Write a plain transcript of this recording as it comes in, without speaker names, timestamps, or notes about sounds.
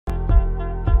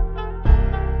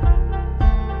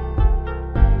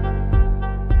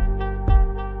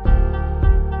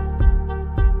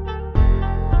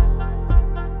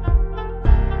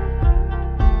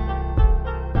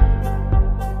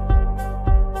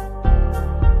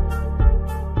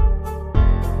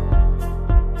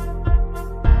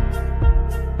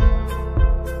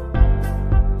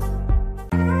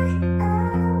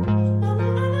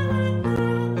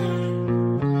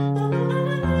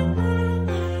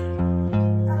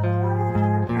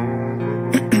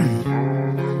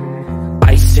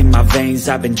lanes,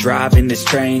 I've been driving this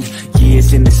train.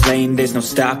 Years in this lane, there's no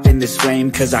stopping this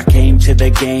flame. Cause I came to the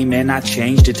game and I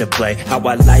changed it to play how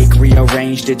I like,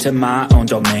 rearranged it to my own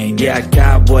domain. Yeah, I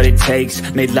got what it takes,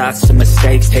 made lots of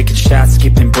mistakes, taking shots,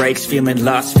 skipping breaks, feeling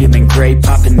lost, feeling great,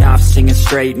 popping off, singing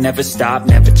straight, never stopped,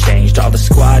 never changed. All the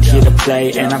squad here to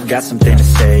play, and I've got something to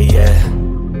say, yeah.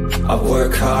 I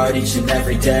work hard each and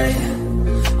every day,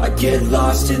 I get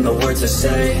lost in the words I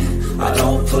say. I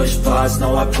don't push pause,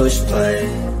 no I push play.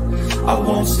 I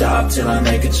won't stop till I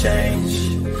make a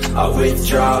change. I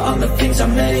withdraw on the things I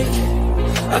make.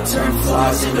 I turn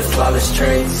flaws into flawless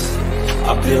traits.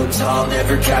 I build tall,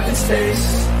 never capping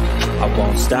space. I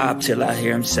won't stop till I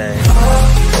hear him say,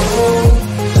 oh,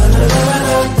 oh, la, la, la, la,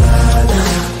 la, la.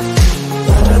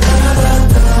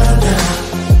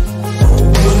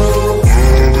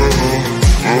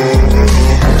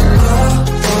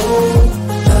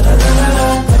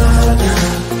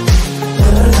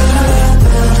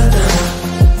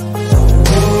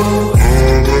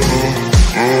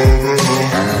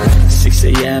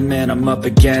 Man, I'm up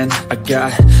again. I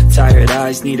got tired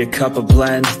eyes, need a cup of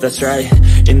blend. That's right,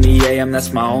 in the AM,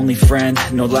 that's my only friend.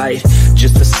 No light,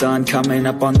 just the sun coming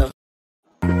up on the...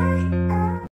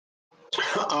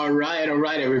 All right,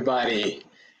 everybody.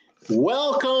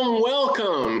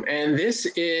 Welcome. And this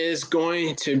is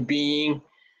going to be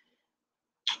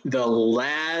the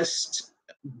last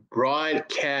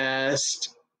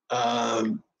broadcast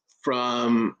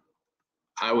from,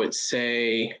 I would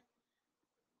say,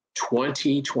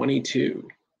 2022.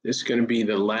 This is going to be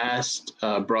the last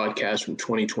broadcast from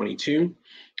 2022.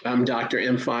 I'm Dr.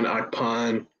 Imfan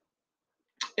Akpan,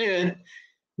 and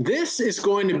this is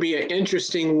going to be an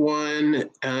interesting one.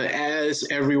 As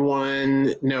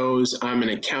everyone knows, I'm an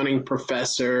accounting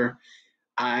professor.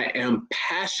 I am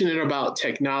passionate about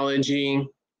technology,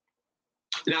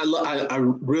 and I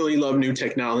really love new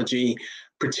technology.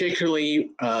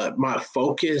 Particularly, my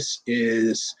focus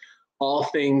is all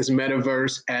things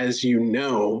metaverse, as you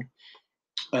know.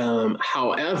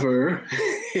 However,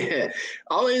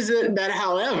 always that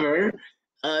however,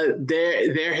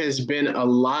 there has been a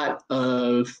lot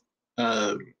of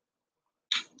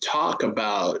talk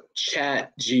about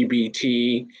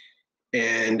ChatGPT,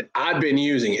 and I've been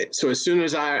using it. So as soon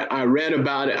as I read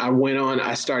about it,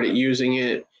 I started using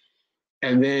it.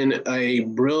 And then a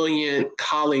brilliant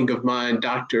colleague of mine,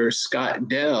 Dr. Scott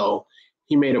Dell,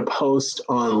 he made a post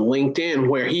on LinkedIn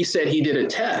where he said he did a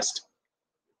test,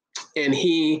 and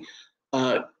he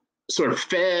sort of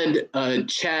fed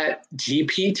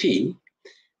ChatGPT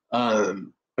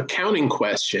accounting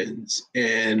questions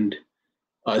and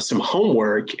some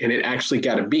homework, and it actually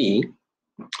got a B.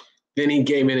 Then he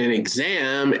gave it an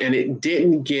exam, and it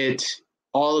didn't get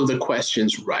all of the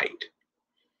questions right.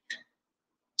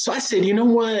 So I said, you know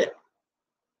what?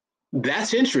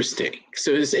 That's interesting.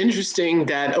 So it's interesting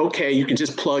that, okay, you can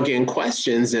just plug in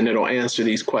questions and it'll answer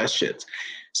these questions.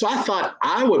 So I thought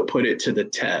I would put it to the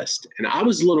test, and I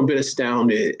was a little bit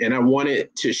astounded, and I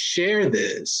wanted to share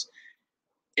this.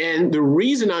 And the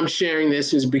reason I'm sharing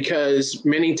this is because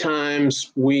many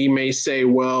times we may say,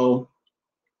 well,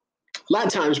 a lot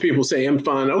of times people say, I'm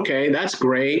fine. Okay, that's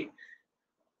great.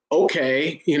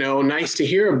 Okay, nice to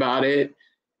hear about it.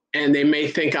 And they may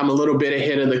think I'm a little bit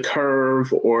ahead of the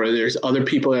curve, or there's other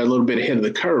people that are a little bit ahead of the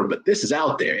curve, but this is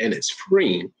out there and it's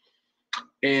free.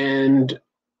 And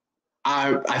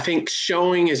I think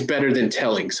showing is better than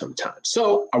telling sometimes.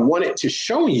 So I wanted to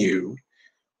show you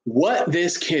what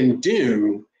this can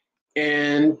do,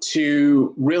 and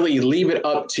to really leave it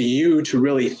up to you to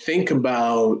really think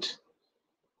about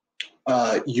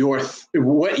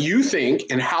what you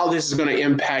think and how this is going to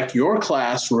impact your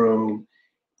classroom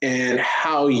and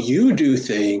how you do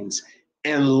things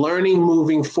and learning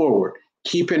moving forward.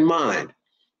 Keep in mind,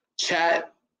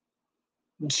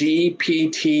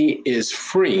 ChatGPT is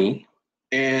free,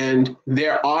 and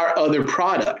there are other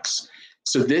products.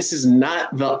 So this is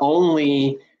not the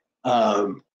only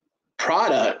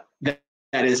product that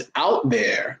is out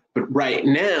there, but right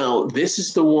now, this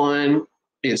is the one.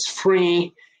 It's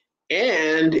free,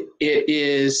 and it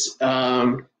is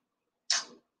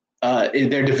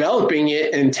they're developing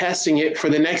it and testing it for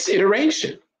the next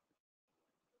iteration.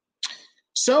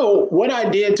 So what I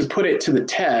did to put it to the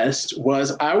test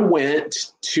was I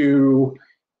went to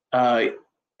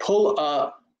pull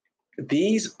up,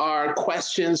 these are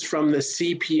questions from the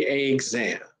CPA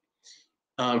exam,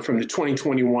 from the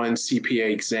 2021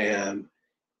 CPA exam.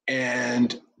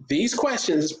 And these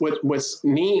questions, what's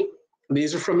neat,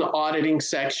 these are from the auditing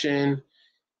section.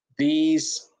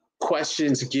 These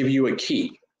questions give you a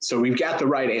key. So we've got the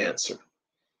right answer.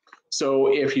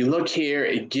 So if you look here,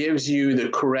 it gives you the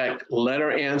correct letter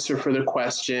answer for the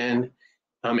question.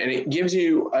 And it gives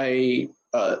you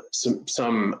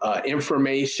some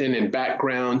information and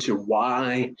background to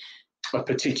why a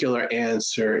particular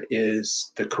answer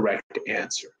is the correct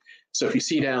answer. So if you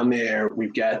see down there,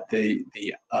 we've got the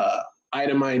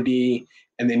item ID,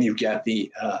 and then you've got the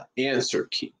answer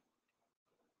key.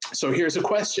 So here's a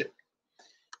question.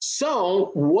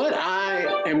 So what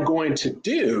I am going to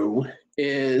do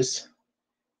is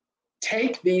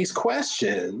take these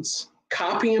questions,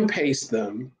 copy and paste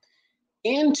them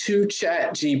into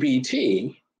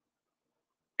ChatGPT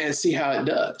and see how it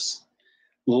does.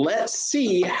 Let's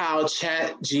see how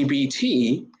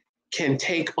ChatGPT can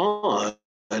take on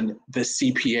the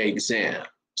CPA exam.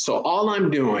 So all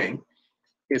I'm doing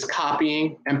is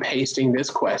copying and pasting this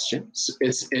question.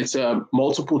 It's a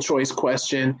multiple choice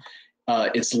question.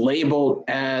 It's labeled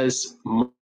as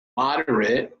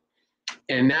moderate.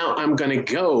 And now I'm going to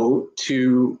go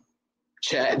to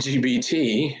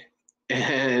ChatGPT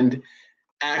and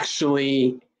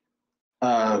actually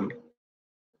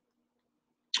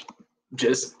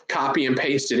just copy and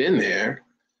paste it in there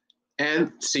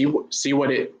and see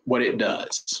what it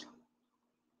does.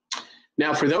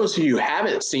 Now, for those of you who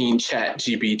haven't seen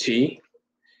ChatGPT,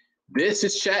 this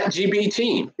is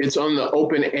ChatGPT. It's on the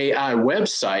OpenAI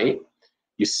website.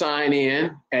 You sign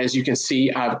in. As you can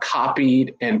see, I've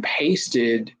copied and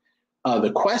pasted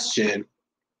the question.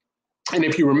 And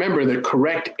if you remember, the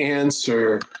correct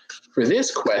answer for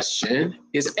this question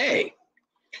is A.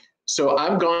 So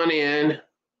I've gone in,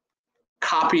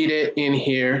 copied it in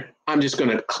here. I'm just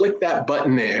going to click that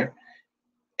button there,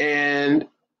 and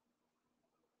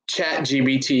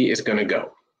ChatGPT is going to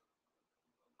go.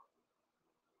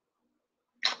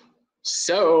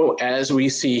 So as we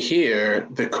see here,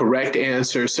 the correct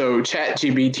answer, so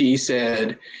ChatGPT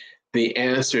said the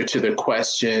answer to the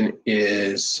question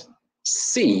is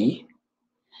C,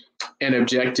 and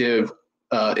objective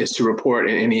is to report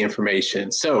any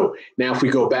information. So now if we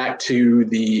go back to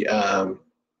the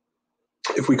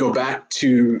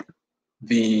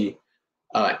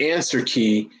answer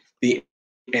key, the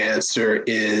answer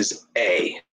is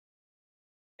A.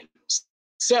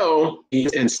 So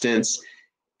each instance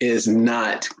is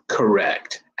not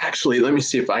correct. Actually, let me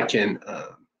see if I can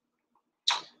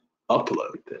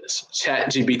upload this.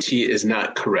 ChatGPT is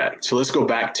not correct. So let's go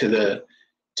back to the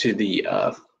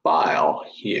file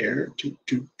here. Here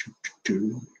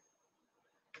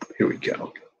we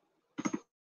go.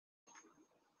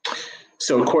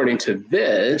 So according to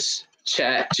this,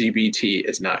 ChatGPT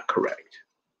is not correct.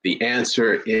 The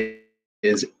answer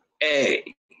is A,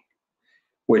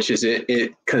 which is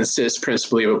it consists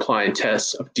principally of applying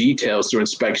tests of details through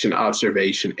inspection,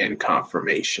 observation, and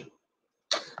confirmation.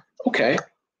 Okay,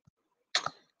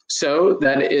 so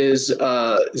that is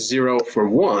 0 for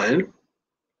 1.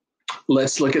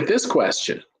 Let's look at this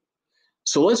question.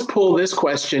 So let's pull this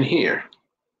question here.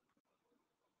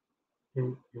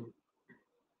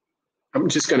 I'm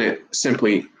just going to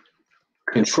simply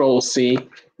Control C.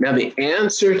 Now the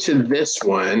answer to this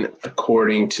one,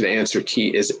 according to the answer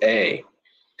key, is A.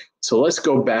 So let's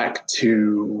go back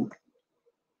to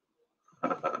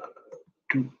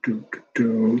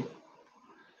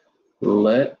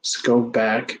let's go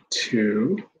back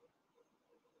to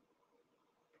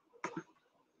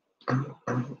I'm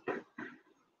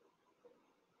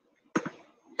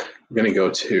going to go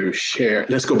to share.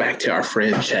 Let's go back to our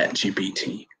friend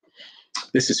ChatGPT.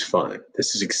 This is fun.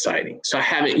 This is exciting. So I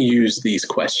haven't used these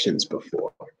questions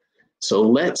before. So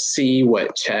let's see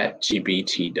what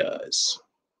ChatGPT does.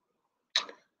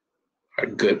 Our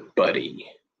good buddy.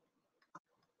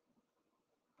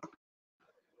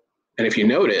 And if you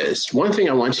notice, one thing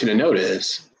I want you to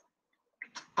notice,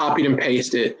 copied and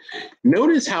pasted,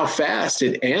 notice how fast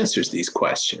it answers these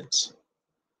questions.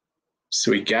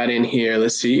 So we got in here,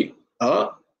 let's see.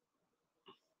 Oh.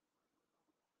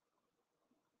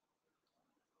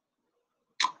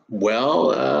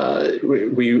 Well,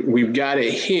 we've got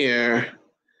it here.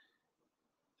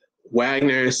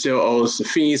 Wagner still owes the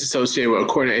fees associated with,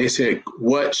 according to ASIC,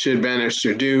 what should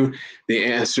Bannister do? The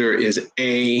answer is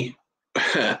A,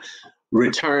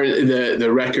 return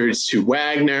the records to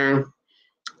Wagner.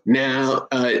 Now,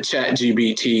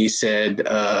 ChatGPT said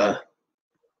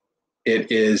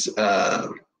it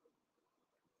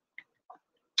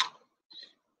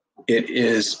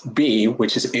is B,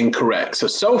 which is incorrect.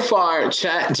 So far,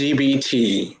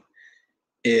 ChatGPT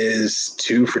is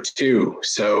 2 for 2.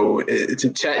 So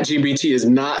ChatGPT is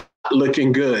not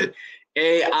looking good.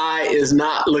 AI is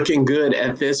not looking good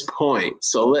at this point.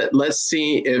 So let's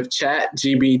see if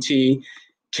ChatGPT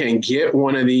can get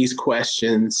one of these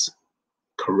questions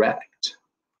correct.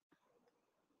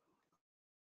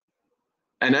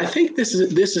 And I think this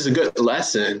is a good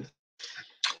lesson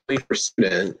for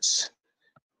students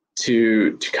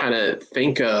to kind of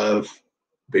think of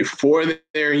before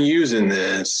they're using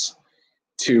this,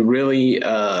 to really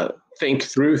think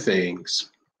through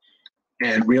things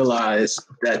and realize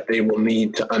that they will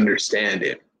need to understand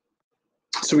it.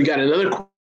 So we got another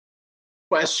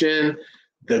question.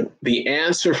 The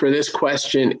answer for this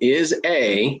question is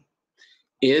A.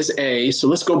 So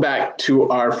let's go back to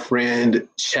our friend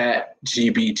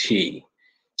ChatGPT.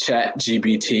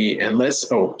 And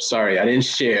oh, sorry, I didn't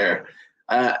share.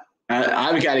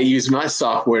 I've got to use my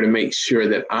software to make sure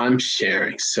that I'm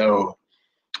sharing. So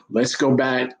let's go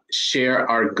back, share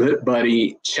our good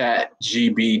buddy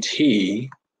ChatGPT.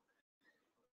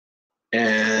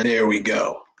 And there we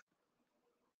go.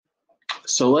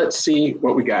 So let's see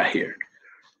what we got here.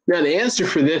 Now, the answer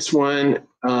for this one,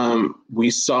 we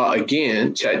saw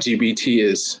again, ChatGPT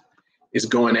is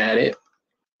going at it.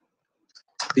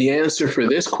 The answer for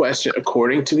this question,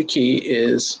 according to the key,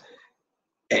 is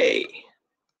A.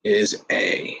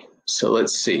 So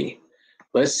let's see.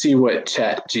 Let's see what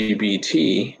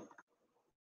ChatGPT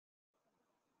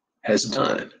has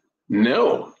done.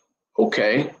 No.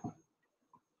 Okay.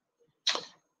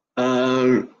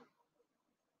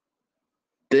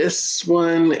 This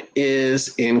one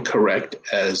is incorrect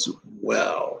as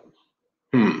well.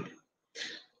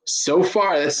 So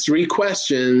far, that's 3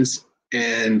 questions,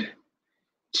 and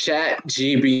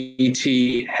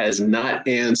ChatGPT has not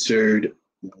answered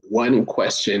one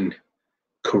question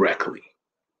correctly.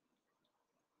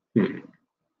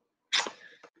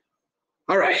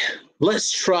 All right, let's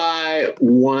try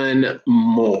one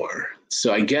more.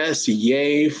 So I guess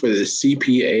yay for the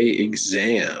CPA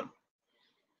exam.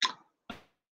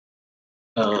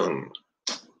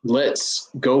 Let's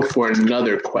go for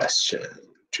another question.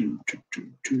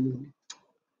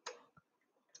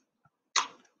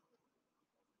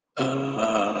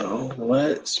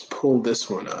 Let's pull this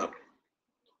one up.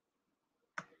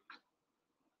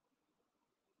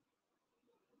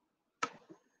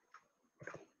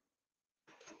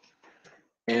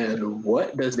 And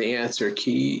what does the answer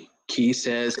key? Key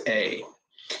says A.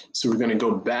 So we're going to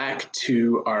go back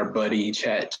to our buddy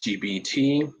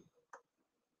ChatGPT.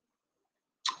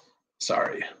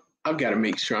 Sorry, I've got to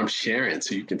make sure I'm sharing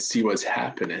so you can see what's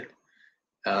happening.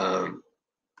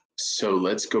 So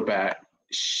let's go back,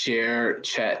 share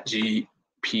ChatGPT.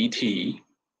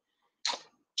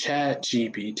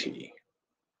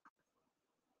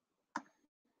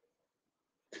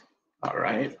 All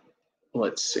right,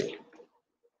 let's see.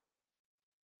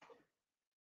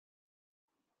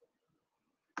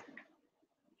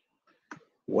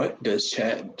 What does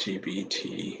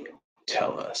ChatGPT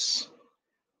tell us?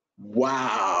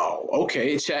 Wow.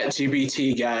 Okay,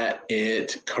 ChatGPT got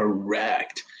it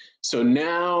correct. So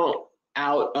now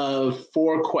out of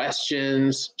 4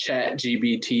 questions,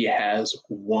 ChatGPT has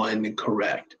 1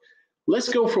 correct. Let's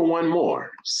go for one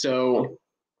more. So,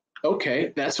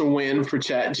 okay, that's a win for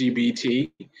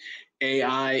ChatGPT.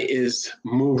 AI is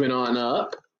moving on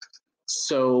up.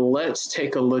 So let's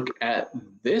take a look at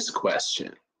this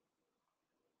question.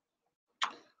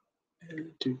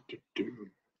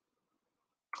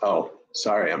 Oh,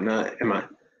 sorry, I'm not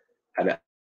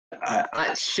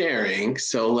sharing.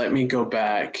 So let me go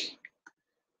back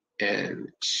and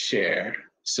share.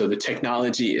 So the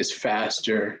technology is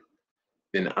faster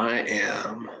than I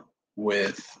am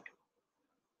with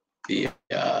the,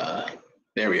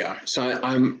 there we are. So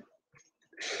I'm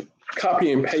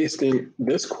copy and pasting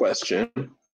this question.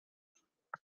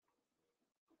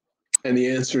 And the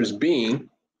answer is B.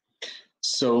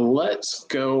 So let's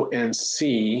go and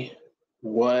see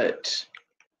what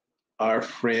our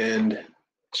friend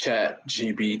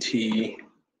ChatGPT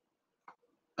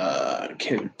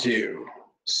can do.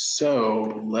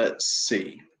 So let's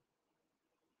see.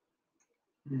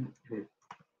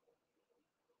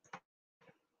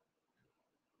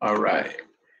 All right.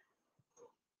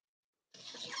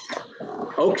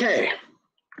 Okay.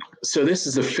 So this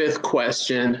is the 5th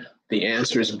question. The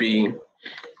answer is B.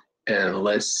 And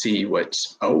let's see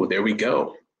what's, oh, there we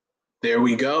go. There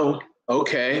we go.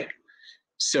 Okay.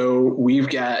 So we've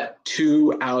got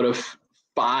 2 out of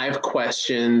 5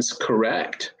 questions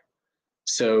correct.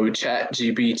 So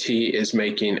ChatGPT is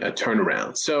making a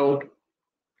turnaround. So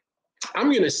I'm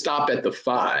going to stop at the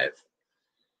 5.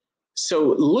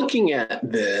 So looking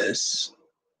at this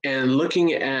and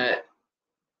looking at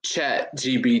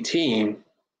ChatGPT,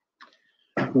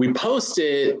 we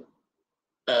posted,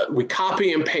 we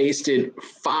copy and pasted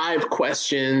 5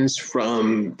 questions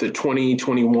from the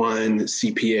 2021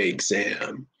 CPA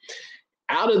exam.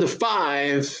 Out of the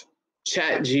 5,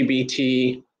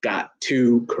 ChatGPT got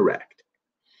 2 correct.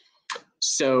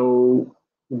 So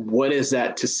what is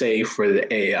that to say for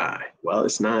the AI? Well,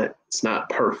 it's not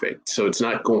perfect. So it's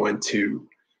not going to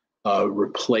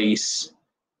replace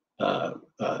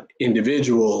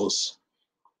individuals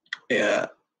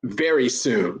very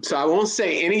soon. So I won't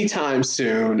say anytime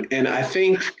soon. And I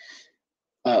think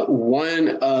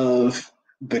one of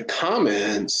the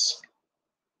comments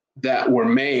that were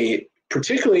made,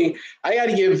 particularly, I got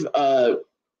to give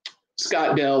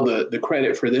Scott Dell the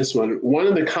credit for this one. One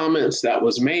of the comments that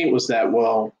was made was that,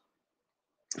 well,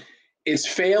 it's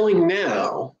failing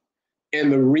now.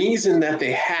 And the reason that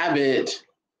they have it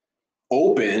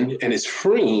open and it's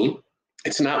free,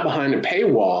 it's not behind a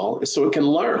paywall, so it can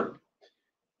learn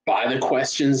by the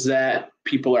questions that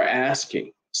people are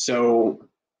asking. So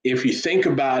if you think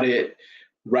about it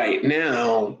right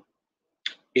now,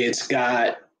 it's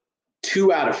got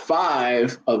 2 out of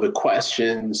 5 of the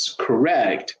questions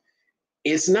correct.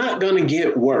 It's not going to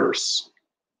get worse,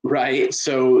 right?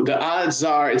 So the odds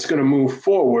are it's going to move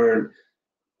forward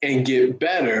and get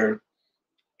better.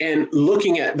 And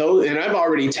looking at those, and I've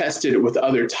already tested it with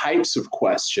other types of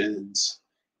questions.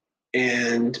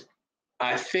 And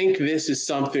I think this is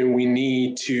something we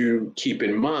need to keep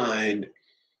in mind,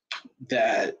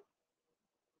 that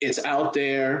it's out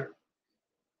there.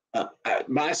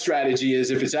 My strategy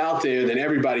is, if it's out there, then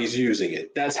everybody's using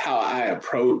it. That's how I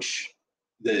approach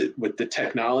with the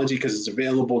technology, because it's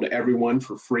available to everyone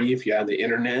for free if you have the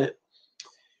internet.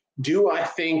 Do I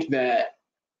think that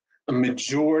a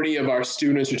majority of our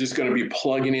students are just going to be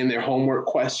plugging in their homework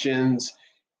questions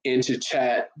into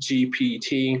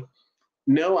ChatGPT?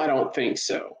 No, I don't think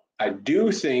so. I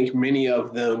do think many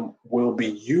of them will be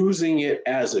using it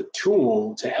as a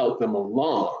tool to help them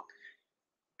along,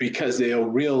 because they'll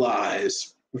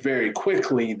realize very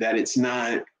quickly that it's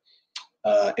not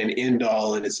an end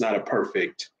all and it's not a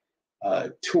perfect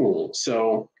tool.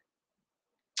 So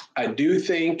I do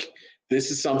think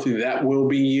this is something that will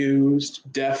be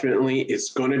used. Definitely.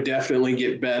 It's going to definitely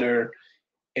get better.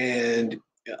 And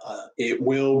it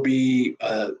will be,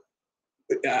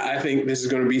 I think this is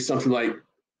going to be something like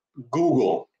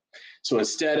Google. So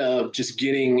instead of just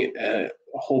getting a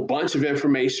whole bunch of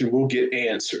information, we'll get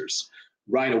answers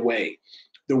right away.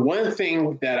 The one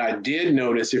thing that I did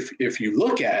notice, if you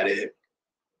look at it,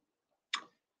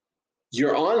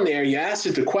 you're on there, you asked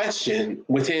it the question,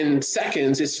 within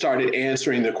seconds, it started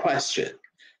answering the question.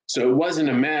 So it wasn't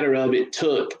a matter of it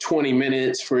took 20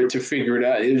 minutes for it to figure it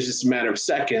out. It was just a matter of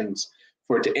seconds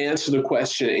for it to answer the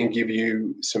question and give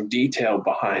you some detail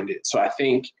behind it. So I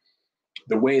think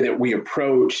the way that we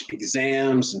approach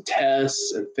exams and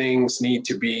tests and things need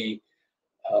to be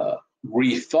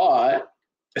rethought.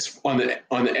 On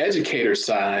the educator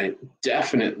side,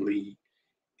 definitely,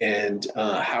 and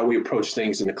how we approach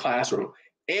things in the classroom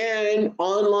and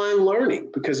online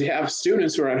learning, because you have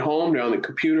students who are at home, they're on the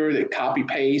computer, they copy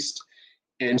paste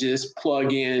and just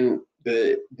plug in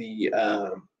the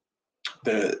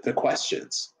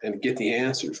questions and get the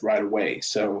answers right away.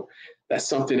 So that's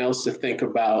something else to think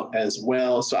about as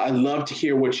well. So I'd love to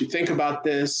hear what you think about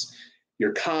this,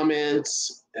 your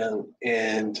comments,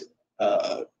 and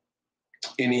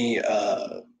any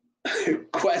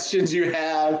questions you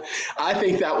have. I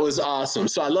think that was awesome.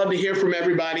 So I'd love to hear from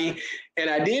everybody. And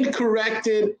I did correct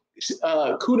it.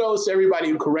 Kudos to everybody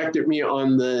who corrected me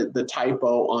on the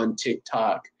typo on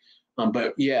TikTok.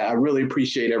 But yeah, I really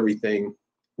appreciate everything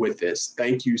with this.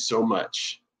 Thank you so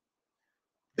much.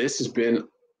 This has been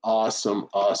awesome,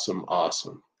 awesome,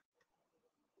 awesome.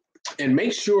 And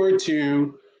make sure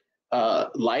to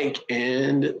like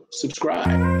and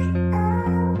subscribe.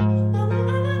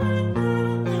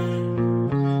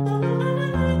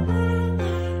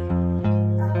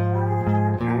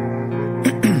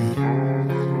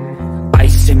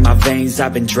 In my veins,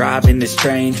 I've been driving this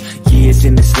train, years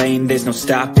in this lane, there's no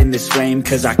stopping this flame,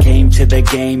 cause I came to the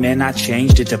game and I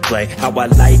changed it to play how I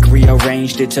like,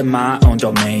 rearranged it to my own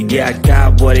domain. Yeah, I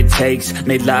got what it takes,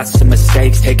 made lots of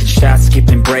mistakes, taking shots,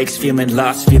 skipping breaks, feeling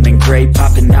lost, feeling great,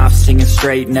 popping off, singing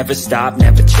straight, never stopped,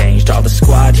 never changed, all the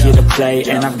squad here to play,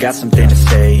 and I've got something to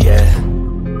say, yeah.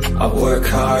 I work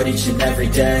hard each and every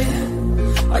day,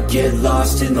 I get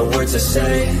lost in the words I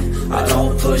say, I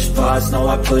don't push pause, no,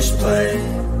 I push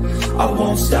play. I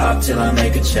won't stop till I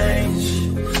make a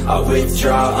change. I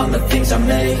withdraw on the things I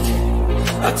make.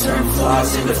 I turn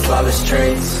flaws into flawless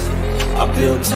traits. I build